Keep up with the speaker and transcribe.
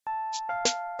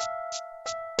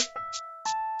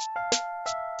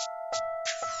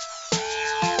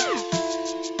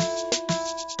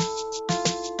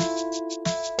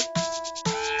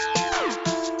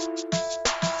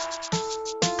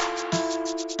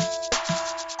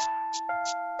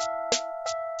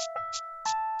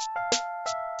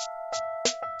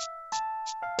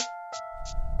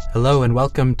Hello and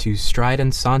welcome to Stride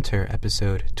and Saunter,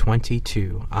 episode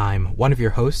 22. I'm one of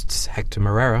your hosts, Hector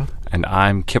Marrero. And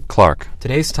I'm Kip Clark.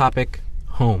 Today's topic,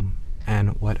 home,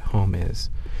 and what home is.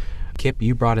 Kip,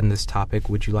 you brought in this topic.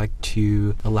 Would you like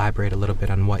to elaborate a little bit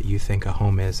on what you think a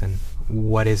home is and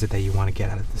what is it that you want to get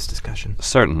out of this discussion?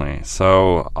 Certainly.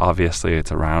 So, obviously,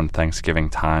 it's around Thanksgiving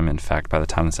time. In fact, by the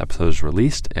time this episode is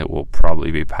released, it will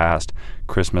probably be past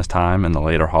Christmas time and the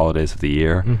later holidays of the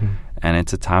year. Mm-hmm. And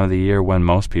it's a time of the year when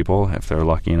most people, if they're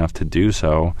lucky enough to do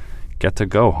so, get to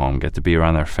go home, get to be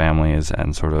around their families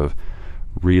and sort of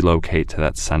relocate to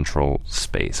that central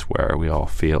space where we all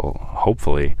feel,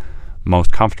 hopefully,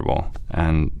 most comfortable.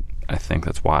 And I think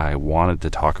that's why I wanted to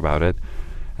talk about it.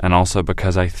 And also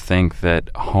because I think that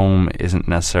home isn't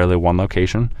necessarily one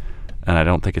location, and I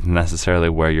don't think it's necessarily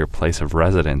where your place of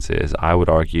residence is. I would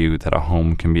argue that a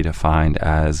home can be defined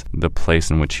as the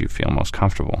place in which you feel most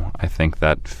comfortable. I think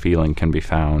that feeling can be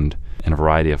found in a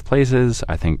variety of places.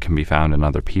 I think it can be found in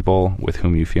other people with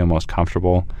whom you feel most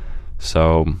comfortable.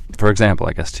 So, for example,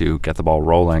 I guess to get the ball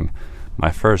rolling,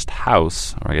 my first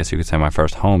house, or I guess you could say my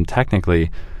first home technically,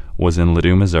 was in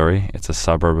Ladue, Missouri. It's a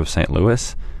suburb of St.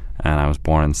 Louis, and I was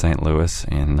born in St. Louis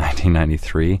in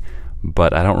 1993.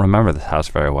 But I don't remember this house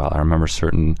very well. I remember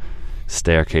certain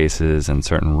staircases and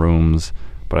certain rooms,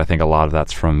 but I think a lot of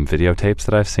that's from videotapes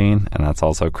that I've seen, and that's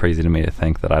also crazy to me to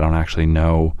think that I don't actually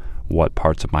know what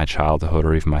parts of my childhood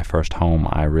or even my first home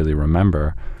I really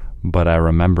remember, but I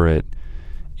remember it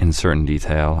in certain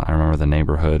detail. I remember the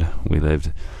neighborhood. We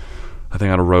lived, I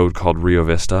think, on a road called Rio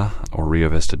Vista, or Rio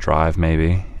Vista Drive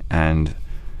maybe, and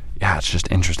yeah, it's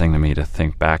just interesting to me to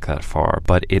think back that far,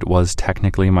 but it was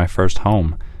technically my first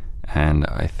home. And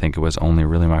I think it was only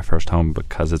really my first home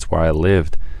because it's where I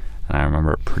lived, and I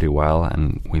remember it pretty well,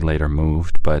 and we later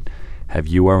moved. But have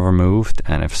you ever moved?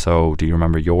 And if so, do you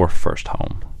remember your first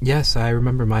home? Yes, I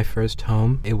remember my first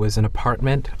home. It was an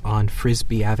apartment on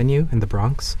Frisbee Avenue in the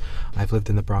Bronx. I've lived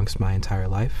in the Bronx my entire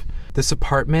life. This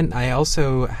apartment, I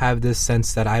also have this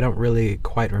sense that I don't really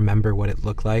quite remember what it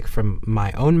looked like from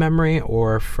my own memory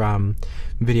or from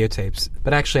videotapes.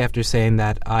 But actually, after saying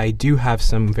that, I do have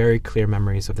some very clear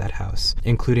memories of that house,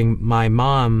 including my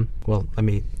mom. Well, let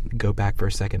me go back for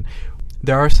a second.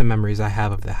 There are some memories I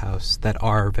have of the house that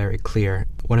are very clear.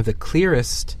 One of the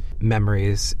clearest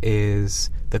memories is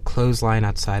the clothesline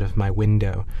outside of my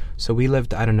window. So we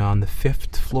lived, I don't know, on the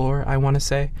 5th floor, I want to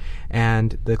say,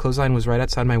 and the clothesline was right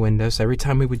outside my window. So every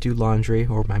time we would do laundry,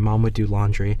 or my mom would do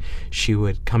laundry, she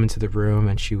would come into the room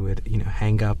and she would,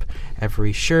 hang up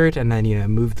every shirt and then,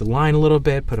 move the line a little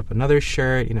bit, put up another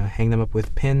shirt, hang them up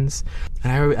with pins.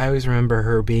 And I always remember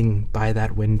her being by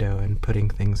that window and putting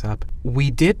things up. We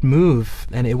did move,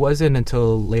 and it wasn't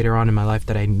until later on in my life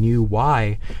that I knew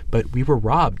why, but we were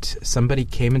robbed. Somebody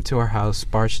came into our house,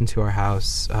 barged into our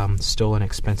house, stole an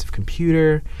expensive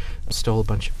computer, stole a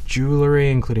bunch of jewelry,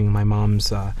 including my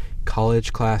mom's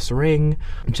college class ring,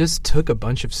 just took a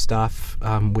bunch of stuff,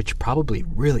 which probably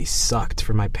really sucked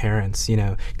for my parents,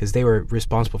 because they were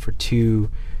responsible for two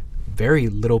very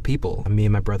little people. Me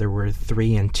and my brother were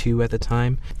 3 and 2 at the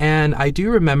time. And I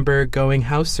do remember going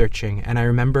house searching, and I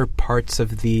remember parts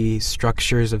of the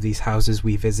structures of these houses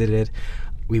we visited.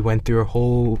 We went through a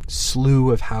whole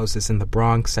slew of houses in the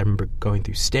Bronx. I remember going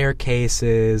through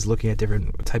staircases, looking at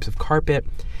different types of carpet.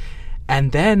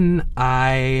 And then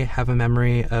I have a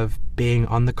memory of being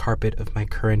on the carpet of my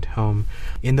current home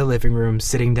in the living room,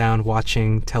 sitting down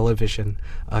watching television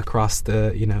across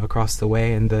the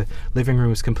way, and the living room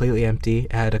was completely empty.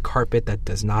 It had a carpet that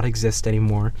does not exist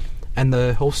anymore. And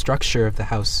the whole structure of the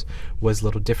house was a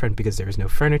little different because there was no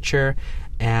furniture,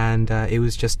 and it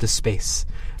was just a space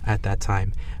at that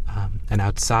time. And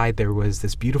outside there was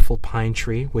this beautiful pine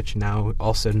tree, which now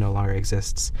also no longer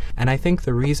exists. And I think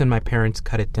the reason my parents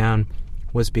cut it down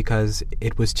was because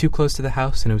it was too close to the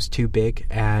house and it was too big,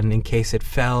 and in case it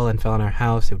fell on our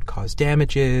house, it would cause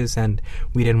damages, and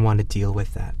we didn't want to deal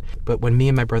with that. But when me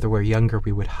and my brother were younger,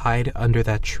 we would hide under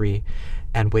that tree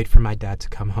and wait for my dad to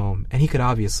come home. And he could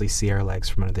obviously see our legs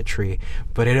from under the tree,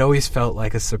 but it always felt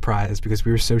like a surprise because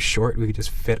we were so short, we could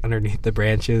just fit underneath the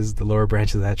branches, the lower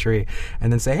branches of that tree,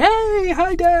 and then say, "Hey,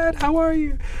 hi Dad, how are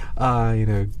you?"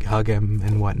 Hug him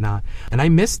and whatnot. And I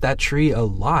missed that tree a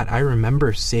lot. I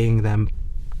remember seeing them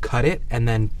cut it and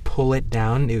then pull it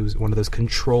down. It was one of those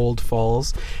controlled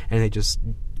falls, and they just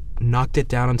knocked it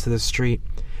down onto the street.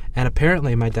 And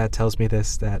apparently, my dad tells me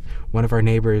this, that one of our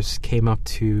neighbors came up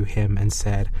to him and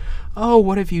said, "Oh,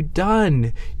 what have you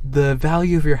done? The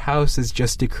value of your house has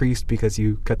just decreased because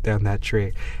you cut down that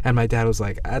tree." And my dad was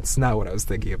like, "That's not what I was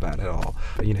thinking about at all."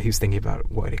 He was thinking about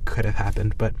what it could have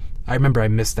happened. But I remember I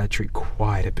missed that tree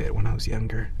quite a bit when I was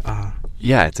younger.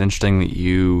 Yeah, it's interesting that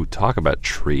you talk about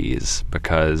trees,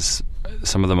 because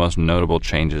some of the most notable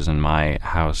changes in my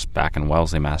house back in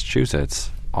Wellesley,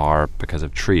 Massachusetts, are because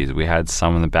of trees. We had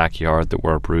some in the backyard that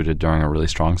were uprooted during a really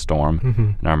strong storm,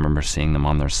 and I remember seeing them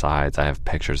on their sides. I have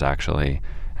pictures, actually,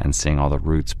 and seeing all the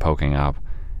roots poking up,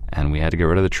 and we had to get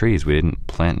rid of the trees. We didn't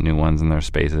plant new ones in their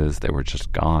spaces. They were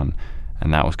just gone,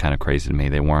 and that was kind of crazy to me.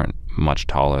 They weren't much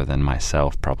taller than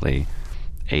myself, probably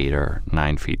 8 or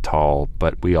 9 feet tall,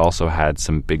 but we also had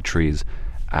some big trees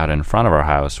out in front of our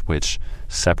house, which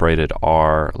separated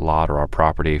our lot or our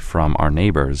property from our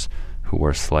neighbors, who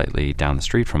were slightly down the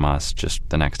street from us, just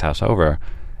the next house over.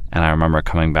 And I remember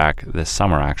coming back this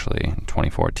summer, actually, in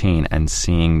 2014, and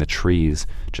seeing the trees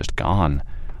just gone.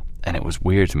 And it was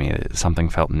weird to me. Something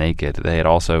felt naked. They had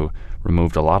also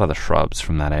removed a lot of the shrubs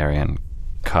from that area and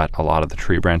cut a lot of the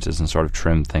tree branches and sort of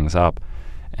trimmed things up.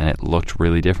 And it looked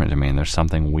really different to me. And there's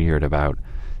something weird about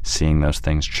seeing those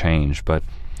things change. But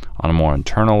on a more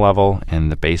internal level, in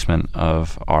the basement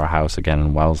of our house, again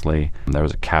in Wellesley, there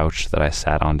was a couch that I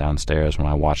sat on downstairs when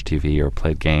I watched TV or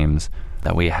played games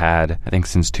that we had, I think,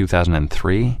 since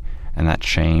 2003, and that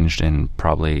changed in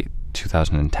probably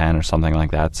 2010 or something like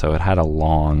that. So it had a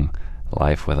long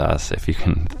life with us, if you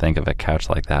can think of a couch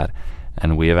like that.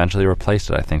 And we eventually replaced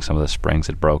it. I think some of the springs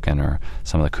had broken, or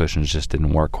some of the cushions just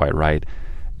didn't work quite right.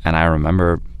 And I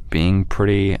remember being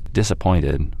pretty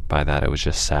disappointed by that. It was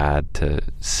just sad to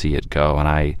see it go. And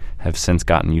I have since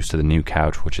gotten used to the new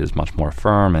couch, which is much more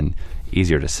firm and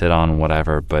easier to sit on,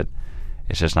 whatever, but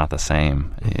it's just not the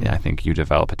same. I think you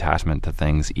develop attachment to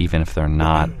things, even if they're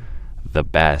not the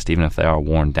best, even if they are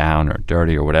worn down or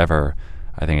dirty or whatever.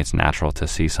 I think it's natural to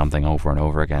see something over and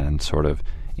over again and sort of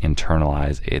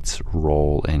internalize its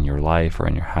role in your life or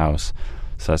in your house.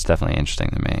 So that's definitely interesting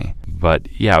to me. But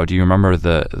yeah, do you remember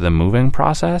the moving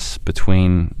process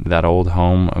between that old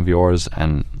home of yours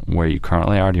and where you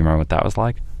currently are? Do you remember what that was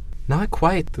like? Not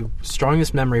quite. The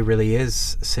strongest memory really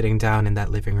is sitting down in that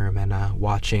living room and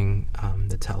watching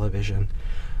the television.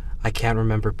 I can't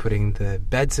remember putting the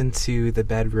beds into the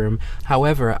bedroom.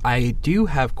 However, I do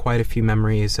have quite a few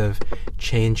memories of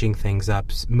changing things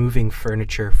up, moving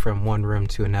furniture from one room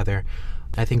to another.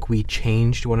 I think we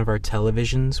changed one of our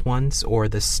televisions once, or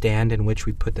the stand in which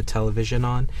we put the television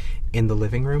on, in the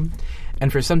living room.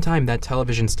 And for some time, that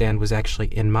television stand was actually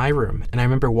in my room. And I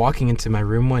remember walking into my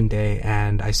room one day,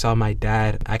 and I saw my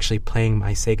dad actually playing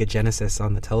my Sega Genesis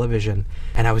on the television.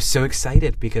 And I was so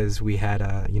excited because we had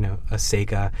a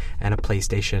Sega and a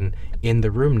PlayStation in the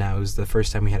room now. It was the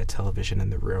first time we had a television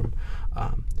in the room,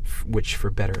 which for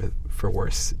better, for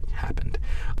worse, happened.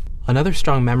 Another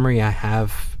strong memory I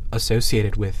have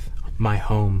associated with my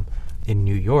home in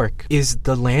New York is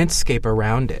the landscape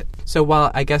around it. So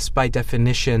while I guess by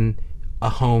definition a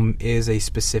home is a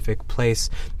specific place,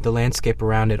 the landscape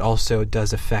around it also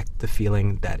does affect the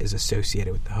feeling that is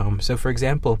associated with the home. So for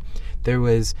example, there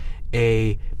was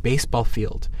a baseball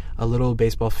field, a little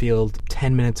baseball field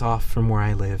 10 minutes off from where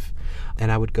I live,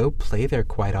 and I would go play there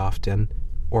quite often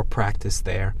or practice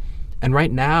there. And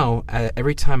right now,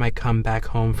 every time I come back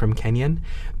home from Kenyon,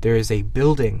 there is a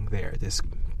building there, this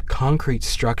concrete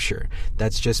structure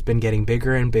that's just been getting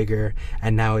bigger and bigger,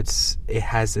 and now it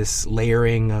has this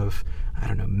layering of,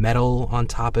 metal on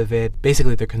top of it.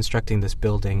 Basically, they're constructing this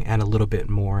building, and a little bit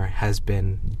more has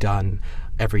been done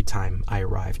every time I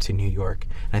arrive to New York.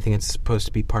 And I think it's supposed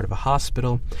to be part of a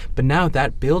hospital, but now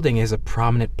that building is a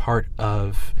prominent part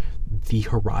of the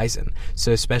horizon.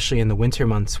 So especially in the winter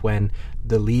months when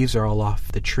the leaves are all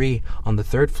off the tree, on the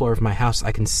third floor of my house,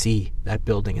 I can see that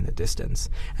building in the distance.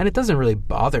 And it doesn't really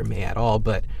bother me at all,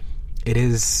 but it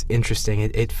is interesting.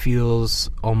 It feels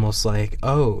almost like,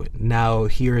 oh, now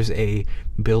here's a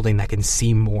building that can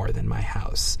see more than my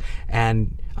house.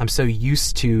 And I'm so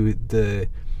used to the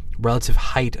relative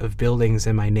height of buildings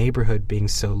in my neighborhood being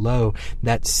so low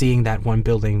that seeing that one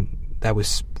building that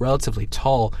was relatively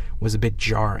tall was a bit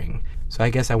jarring. So I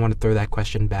guess I want to throw that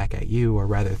question back at you, or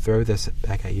rather throw this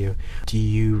back at you. Do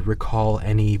you recall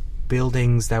any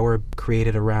buildings that were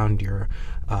created around your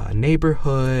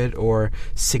neighborhood, or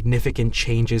significant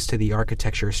changes to the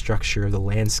architecture, structure, the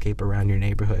landscape around your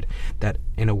neighborhood that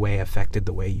in a way affected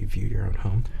the way you view your own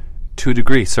home? To a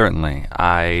degree, certainly.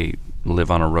 I live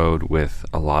on a road with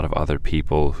a lot of other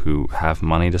people who have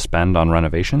money to spend on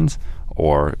renovations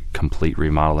or complete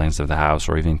remodelings of the house,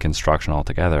 or even construction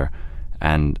altogether.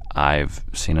 And I've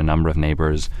seen a number of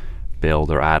neighbors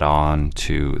build or add on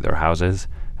to their houses,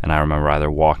 and I remember either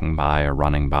walking by or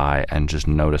running by and just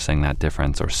noticing that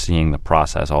difference, or seeing the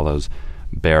process, all those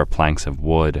bare planks of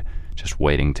wood just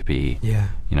waiting to be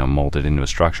molded into a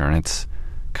structure. And it's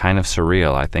kind of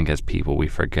surreal. I think as people, we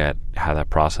forget how that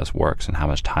process works and how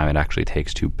much time it actually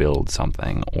takes to build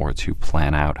something or to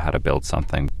plan out how to build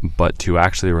something. But to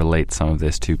actually relate some of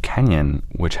this to Kenyon,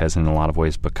 which has in a lot of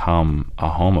ways become a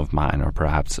home of mine, or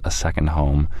perhaps a second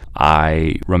home,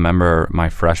 I remember my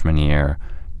freshman year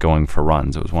going for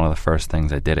runs. It was one of the first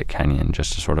things I did at Kenyon,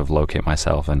 just to sort of locate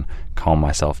myself and calm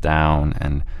myself down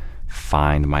and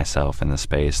find myself in the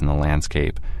space and the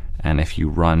landscape. And if you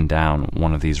run down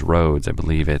one of these roads, I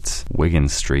believe it's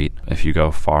Wiggins Street, if you go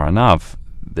far enough,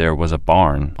 there was a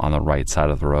barn on the right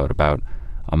side of the road about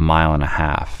a mile and a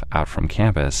half out from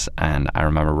campus. And I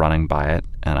remember running by it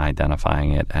and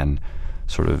identifying it and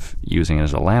sort of using it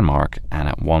as a landmark. And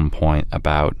at one point,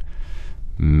 about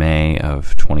May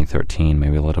of 2013,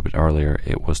 maybe a little bit earlier,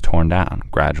 it was torn down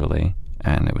gradually,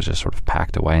 and it was just sort of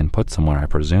packed away and put somewhere, I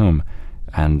presume.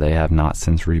 And they have not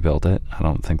since rebuilt it. I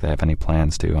don't think they have any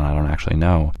plans to, and I don't actually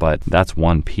know. But that's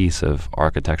one piece of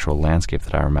architectural landscape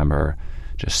that I remember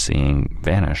just seeing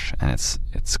vanish, and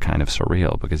it's kind of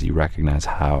surreal, because you recognize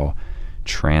how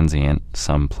transient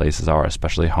some places are,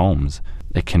 especially homes.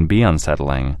 It can be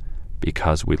unsettling,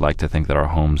 because we like to think that our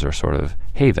homes are sort of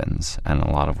havens, and in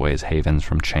a lot of ways havens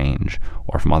from change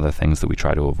or from other things that we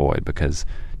try to avoid, because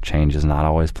change is not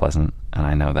always pleasant, and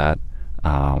I know that.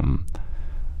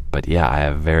 But yeah, I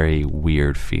have very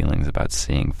weird feelings about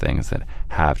seeing things that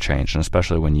have changed, and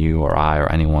especially when you or I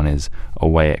or anyone is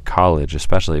away at college,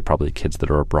 especially probably kids that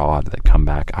are abroad that come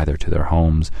back either to their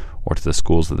homes or to the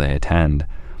schools that they attend.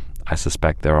 I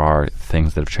suspect there are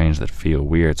things that have changed that feel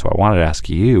weird. So I wanted to ask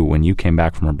you, when you came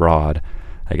back from abroad,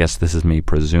 I guess this is me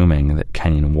presuming that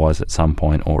Kenyon was at some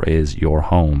point or is your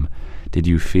home. Did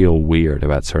you feel weird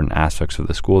about certain aspects of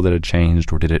the school that had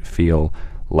changed, or did it feel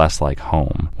less like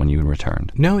home when you returned?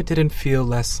 No, it didn't feel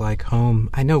less like home.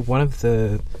 I know one of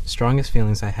the strongest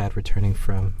feelings I had returning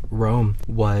from Rome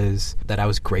was that I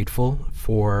was grateful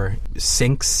for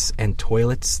sinks and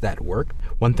toilets that worked.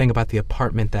 One thing about the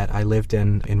apartment that I lived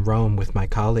in Rome with my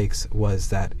colleagues was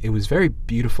that it was very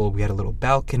beautiful. We had a little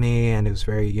balcony, and it was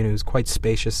very, it was quite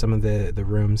spacious, some of the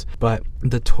rooms, but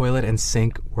the toilet and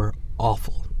sink were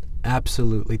awful.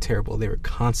 Absolutely terrible. They were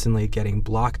constantly getting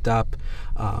blocked up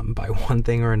by one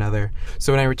thing or another.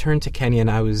 So when I returned to Kenyon,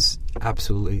 I was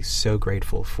absolutely so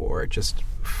grateful for just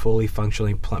fully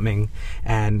functioning plumbing,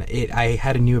 and I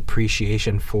had a new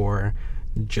appreciation for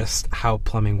just how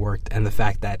plumbing worked, and the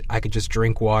fact that I could just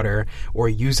drink water or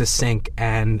use a sink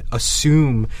and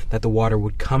assume that the water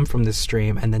would come from the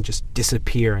stream and then just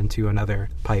disappear into another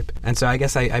pipe. And so I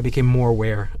guess I became more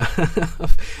aware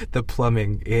of the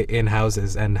plumbing in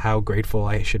houses, and how grateful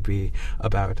I should be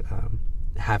about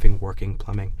having working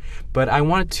plumbing. But I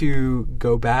wanted to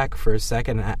go back for a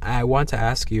second. I want to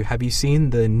ask you, have you seen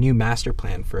the new master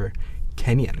plan for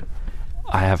Kenyon?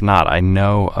 I have not. I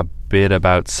know a bit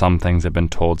about some things. I've been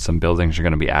told some buildings are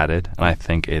going to be added, and I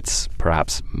think it's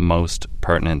perhaps most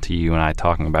pertinent to you and I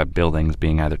talking about buildings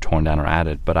being either torn down or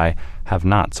added, but I have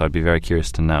not, so I'd be very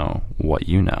curious to know what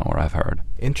you know or have heard.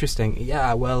 Interesting.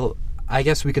 Yeah, well, I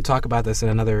guess we could talk about this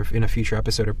in a future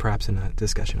episode, or perhaps in a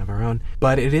discussion of our own.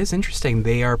 But it is interesting.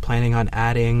 They are planning on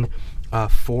adding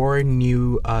 4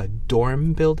 new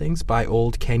dorm buildings by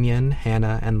Old Kenyon,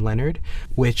 Hannah, and Leonard,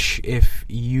 which, if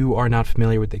you are not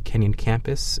familiar with the Kenyon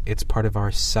campus, it's part of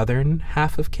our southern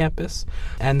half of campus.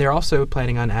 And they're also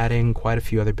planning on adding quite a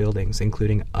few other buildings,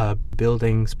 including a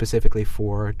building specifically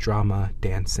for drama,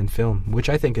 dance, and film, which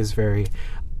I think is very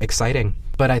exciting.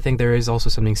 But I think there is also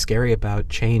something scary about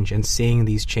change, and seeing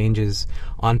these changes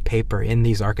on paper in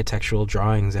these architectural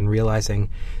drawings, and realizing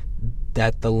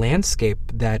that the landscape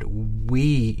that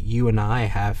you and I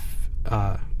have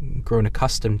grown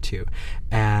accustomed to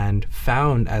and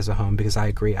found as a home, because I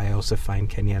agree, I also find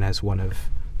Kenyon as one of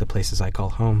the places I call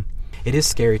home. It is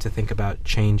scary to think about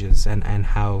changes and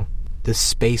how the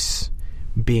space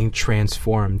being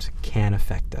transformed can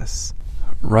affect us.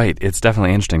 Right. It's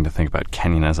definitely interesting to think about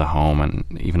Kenyon as a home, and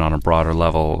even on a broader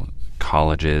level,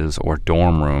 colleges or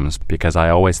dorm rooms, because I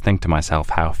always think to myself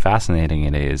how fascinating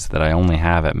it is that I only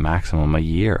have at maximum a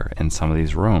year in some of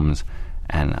these rooms,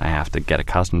 and I have to get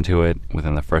accustomed to it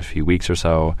within the first few weeks or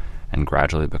so, and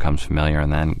gradually it becomes familiar.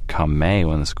 And then come May,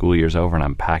 when the school year's over and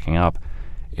I'm packing up,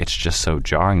 it's just so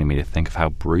jarring to me to think of how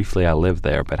briefly I lived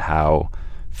there, but how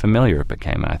familiar it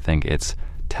became. And I think it's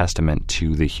testament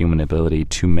to the human ability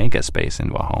to make a space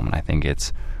into a home, and I think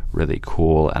it's really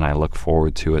cool, and I look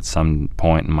forward to at some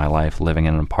point in my life living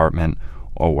in an apartment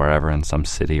or wherever in some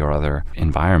city or other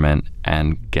environment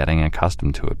and getting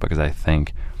accustomed to it, because I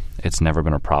think it's never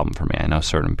been a problem for me. I know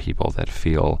certain people that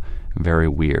feel very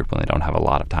weird when they don't have a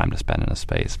lot of time to spend in a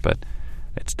space, but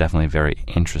it's definitely very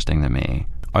interesting to me.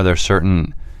 Are there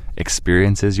certain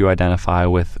experiences you identify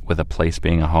with a place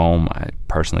being a home?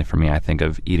 Personally, for me, I think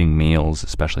of eating meals,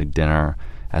 especially dinner,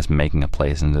 as making a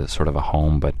place into sort of a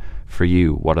home. But for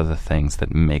you, what are the things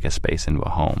that make a space into a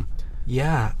home?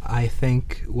 Yeah, I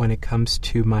think when it comes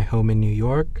to my home in New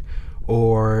York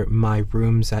or my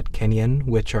rooms at Kenyon,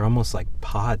 which are almost like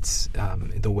pods,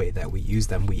 the way that we use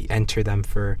them, we enter them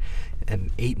for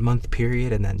an 8-month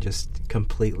period and then just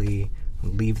completely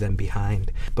leave them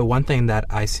behind. But one thing that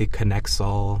I see connects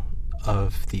all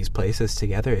of these places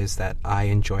together is that I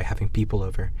enjoy having people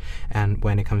over. And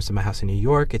when it comes to my house in New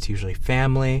York, it's usually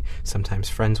family. Sometimes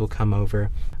friends will come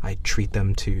over. I treat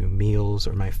them to meals,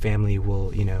 or my family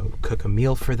will, cook a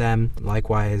meal for them.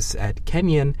 Likewise, at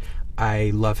Kenyon,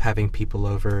 I love having people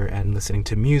over and listening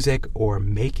to music or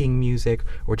making music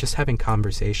or just having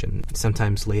conversation,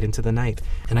 sometimes late into the night.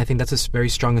 And I think that's a very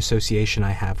strong association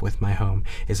I have with my home,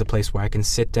 is a place where I can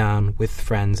sit down with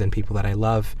friends and people that I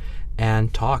love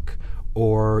and talk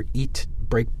or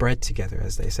break bread together,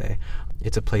 as they say.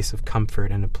 It's a place of comfort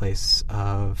and a place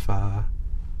of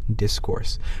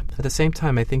discourse. At the same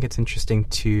time, I think it's interesting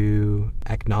to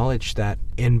acknowledge that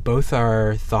in both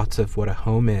our thoughts of what a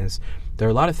home is, there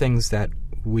are a lot of things that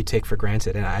we take for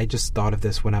granted. And I just thought of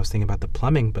this when I was thinking about the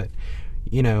plumbing, but,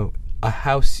 a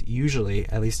house usually,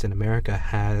 at least in America,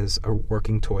 has a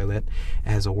working toilet,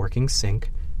 has a working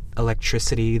sink,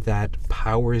 electricity that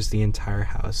powers the entire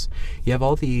house. You have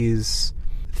all these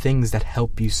things that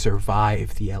help you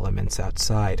survive the elements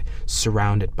outside,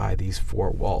 surrounded by these 4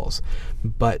 walls.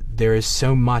 But there is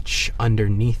so much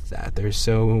underneath that. There's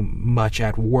so much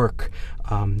at work.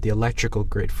 The electrical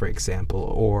grid, for example,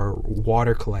 or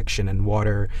water collection and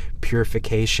water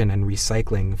purification and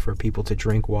recycling for people to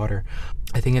drink water.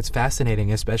 I think it's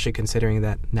fascinating, especially considering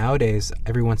that nowadays,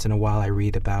 every once in a while I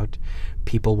read about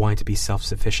people wanting to be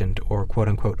self-sufficient or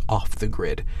quote-unquote off the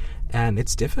grid. And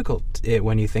it's difficult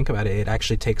when you think about it. It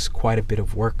actually takes quite a bit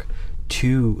of work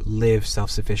to live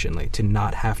self-sufficiently, to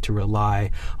not have to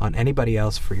rely on anybody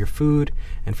else for your food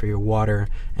and for your water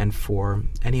and for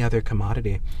any other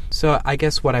commodity. So I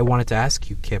guess what I wanted to ask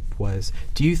you, Kip, was,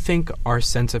 do you think our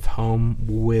sense of home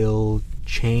will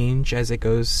change as it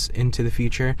goes into the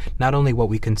future? Not only what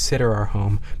we consider our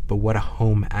home, but what a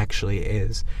home actually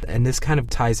is. And this kind of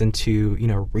ties into,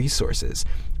 resources.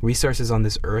 Resources on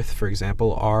this earth, for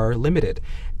example, are limited.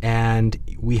 And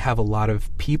we have a lot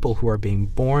of people who are being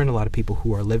born, a lot of people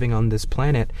who are living on this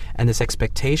planet, and this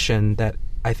expectation that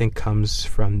I think comes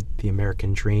from the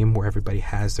American dream, where everybody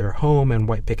has their home and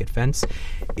white picket fence,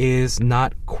 is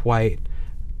not quite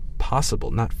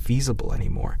possible, not feasible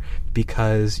anymore,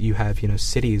 because you have,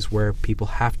 cities where people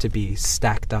have to be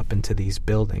stacked up into these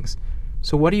buildings.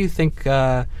 So what do you think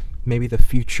maybe the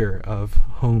future of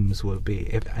homes will be?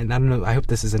 And I don't know, I hope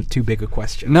this isn't too big a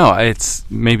question. No, it's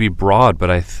maybe broad, but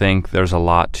I think there's a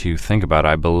lot to think about.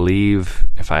 I believe,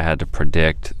 if I had to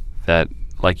predict, that,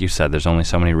 like you said, there's only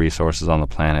so many resources on the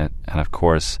planet, and of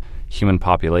course, human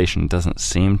population doesn't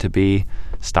seem to be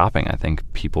stopping. I think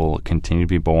people continue to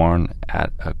be born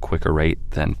at a quicker rate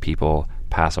than people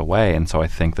pass away, and so I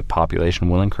think the population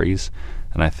will increase,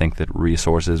 and I think that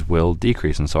resources will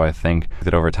decrease. And so I think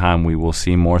that over time we will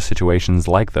see more situations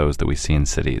like those that we see in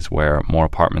cities, where more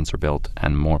apartments are built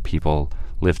and more people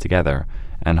live together,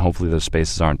 and hopefully those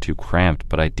spaces aren't too cramped.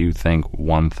 But I do think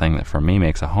one thing that for me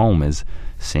makes a home is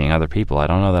seeing other people. I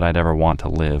don't know that I'd ever want to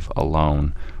live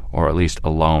alone, or at least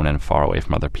alone and far away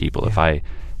from other people. Yeah. If I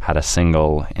had a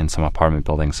single in some apartment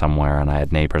building somewhere and I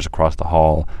had neighbors across the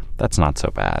hall, that's not so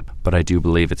bad. But I do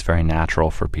believe it's very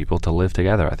natural for people to live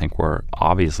together. I think we're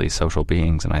obviously social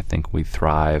beings, and I think we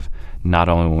thrive not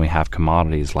only when we have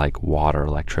commodities like water,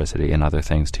 electricity, and other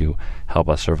things to help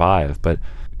us survive, but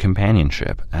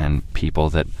companionship and people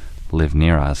that live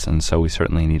near us. And so we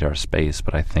certainly need our space,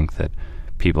 but I think that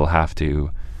people have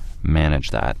to manage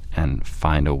that and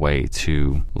find a way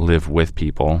to live with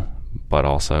people, but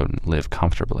also live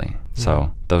comfortably. Yeah.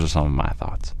 So those are some of my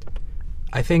thoughts.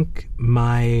 I think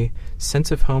my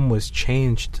sense of home was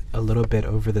changed a little bit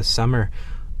over the summer.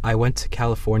 I went to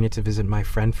California to visit my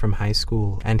friend from high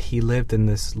school, and he lived in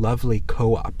this lovely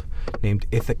co-op named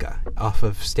Ithaca off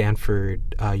of Stanford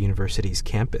University's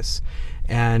campus.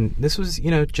 And this was,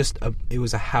 it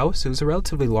was a house. It was a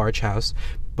relatively large house,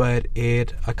 but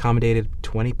it accommodated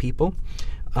 20 people.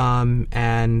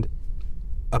 And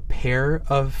a pair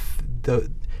of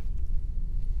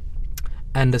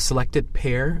And a selected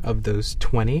pair of those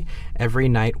 20 every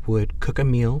night would cook a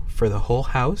meal for the whole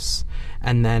house.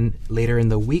 And then later in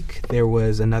the week, there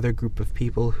was another group of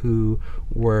people who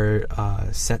were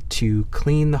set to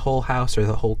clean the whole house or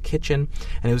the whole kitchen.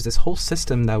 And it was this whole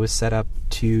system that was set up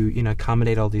to,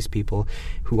 accommodate all these people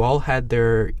who all had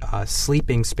their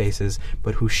sleeping spaces,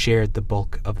 but who shared the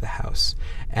bulk of the house.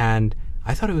 And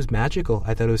I thought it was magical.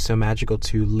 I thought it was so magical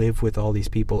to live with all these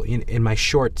people. In my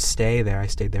short stay there, I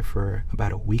stayed there for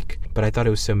about a week, but I thought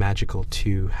it was so magical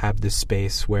to have this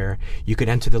space where you could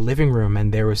enter the living room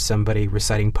and there was somebody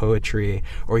reciting poetry,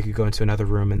 or you could go into another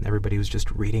room and everybody was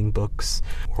just reading books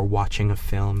or watching a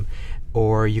film,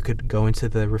 or you could go into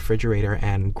the refrigerator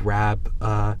and grab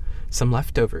some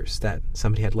leftovers that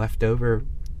somebody had left over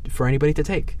for anybody to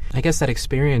take. I guess that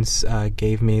experience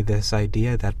gave me this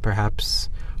idea that perhaps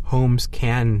homes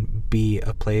can be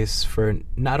a place for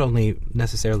not only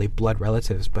necessarily blood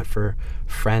relatives, but for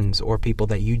friends or people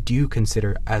that you do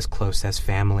consider as close as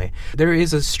family. There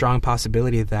is a strong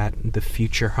possibility that the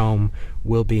future home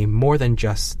will be more than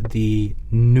just the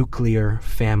nuclear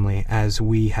family as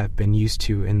we have been used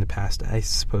to in the past, I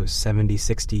suppose, 70,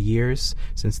 60 years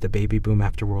since the baby boom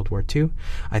after World War II.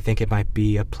 I think it might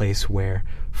be a place where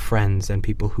friends and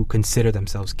people who consider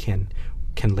themselves kin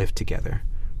can live together.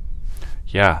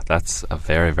 Yeah, that's a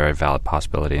very, very valid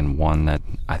possibility, and one that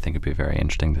I think would be very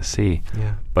interesting to see.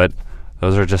 Yeah. But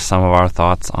those are just some of our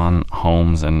thoughts on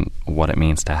homes and what it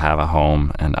means to have a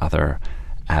home and other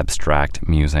abstract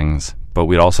musings. But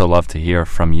we'd also love to hear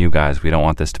from you guys. We don't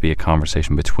want this to be a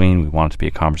conversation between. We want it to be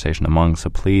a conversation among. So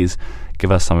please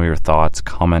give us some of your thoughts,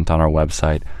 comment on our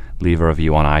website, leave a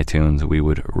review on iTunes. We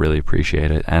would really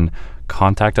appreciate it. And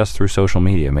contact us through social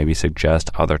media. Maybe suggest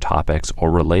other topics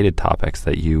or related topics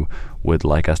that you would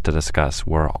like us to discuss.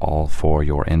 We're all for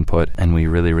your input, and we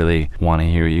really, really want to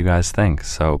hear what you guys think.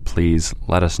 So please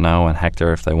let us know. And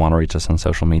Hector, if they want to reach us on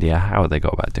social media, how would they go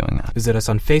about doing that? Visit us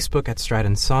on Facebook at Stride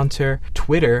and Saunter,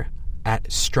 Twitter at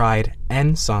Stride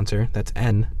and Saunter, that's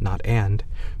N, not and.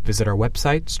 Visit our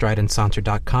website,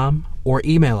 strideandsaunter.com, or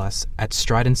email us at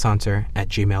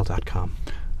strideandsaunter@gmail.com.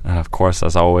 And of course,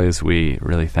 as always, we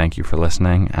really thank you for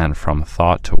listening. And from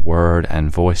thought to word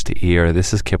and voice to ear,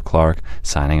 this is Kip Clark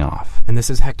signing off. And this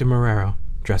is Hector Marrero.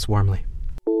 Dress warmly.